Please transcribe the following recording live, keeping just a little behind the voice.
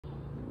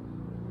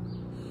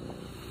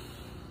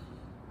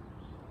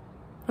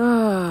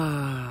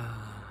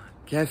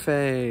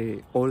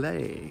Cafe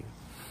Ole.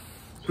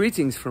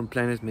 Greetings from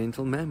Planet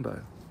Mental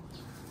Mambo.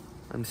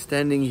 I'm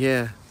standing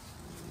here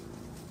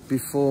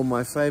before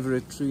my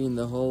favorite tree in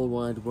the whole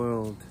wide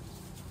world.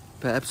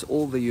 Perhaps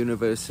all the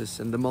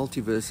universes and the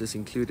multiverses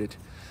included.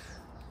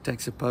 It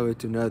takes a poet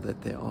to know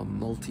that there are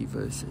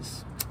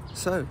multiverses.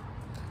 So,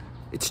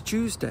 it's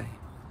Tuesday,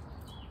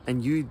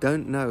 and you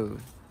don't know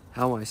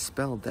how I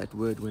spelled that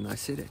word when I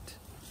said it.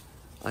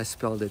 I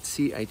spelled it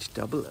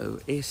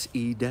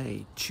C-H-O-O-S-E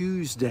day,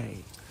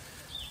 Tuesday.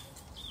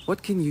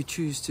 What can you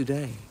choose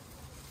today?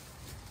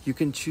 You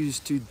can choose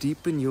to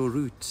deepen your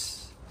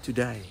roots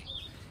today.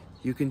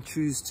 You can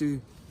choose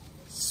to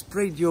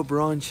spread your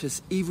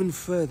branches even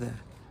further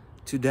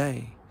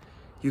today.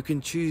 You can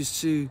choose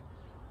to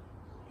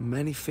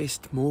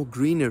manifest more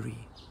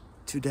greenery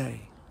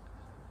today.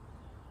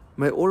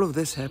 May all of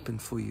this happen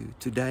for you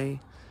today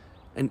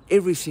and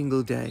every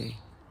single day.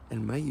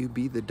 And may you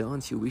be the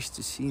dance you wish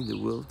to see in the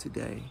world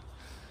today.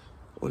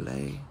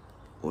 Ole,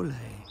 ole,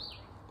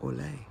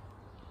 ole.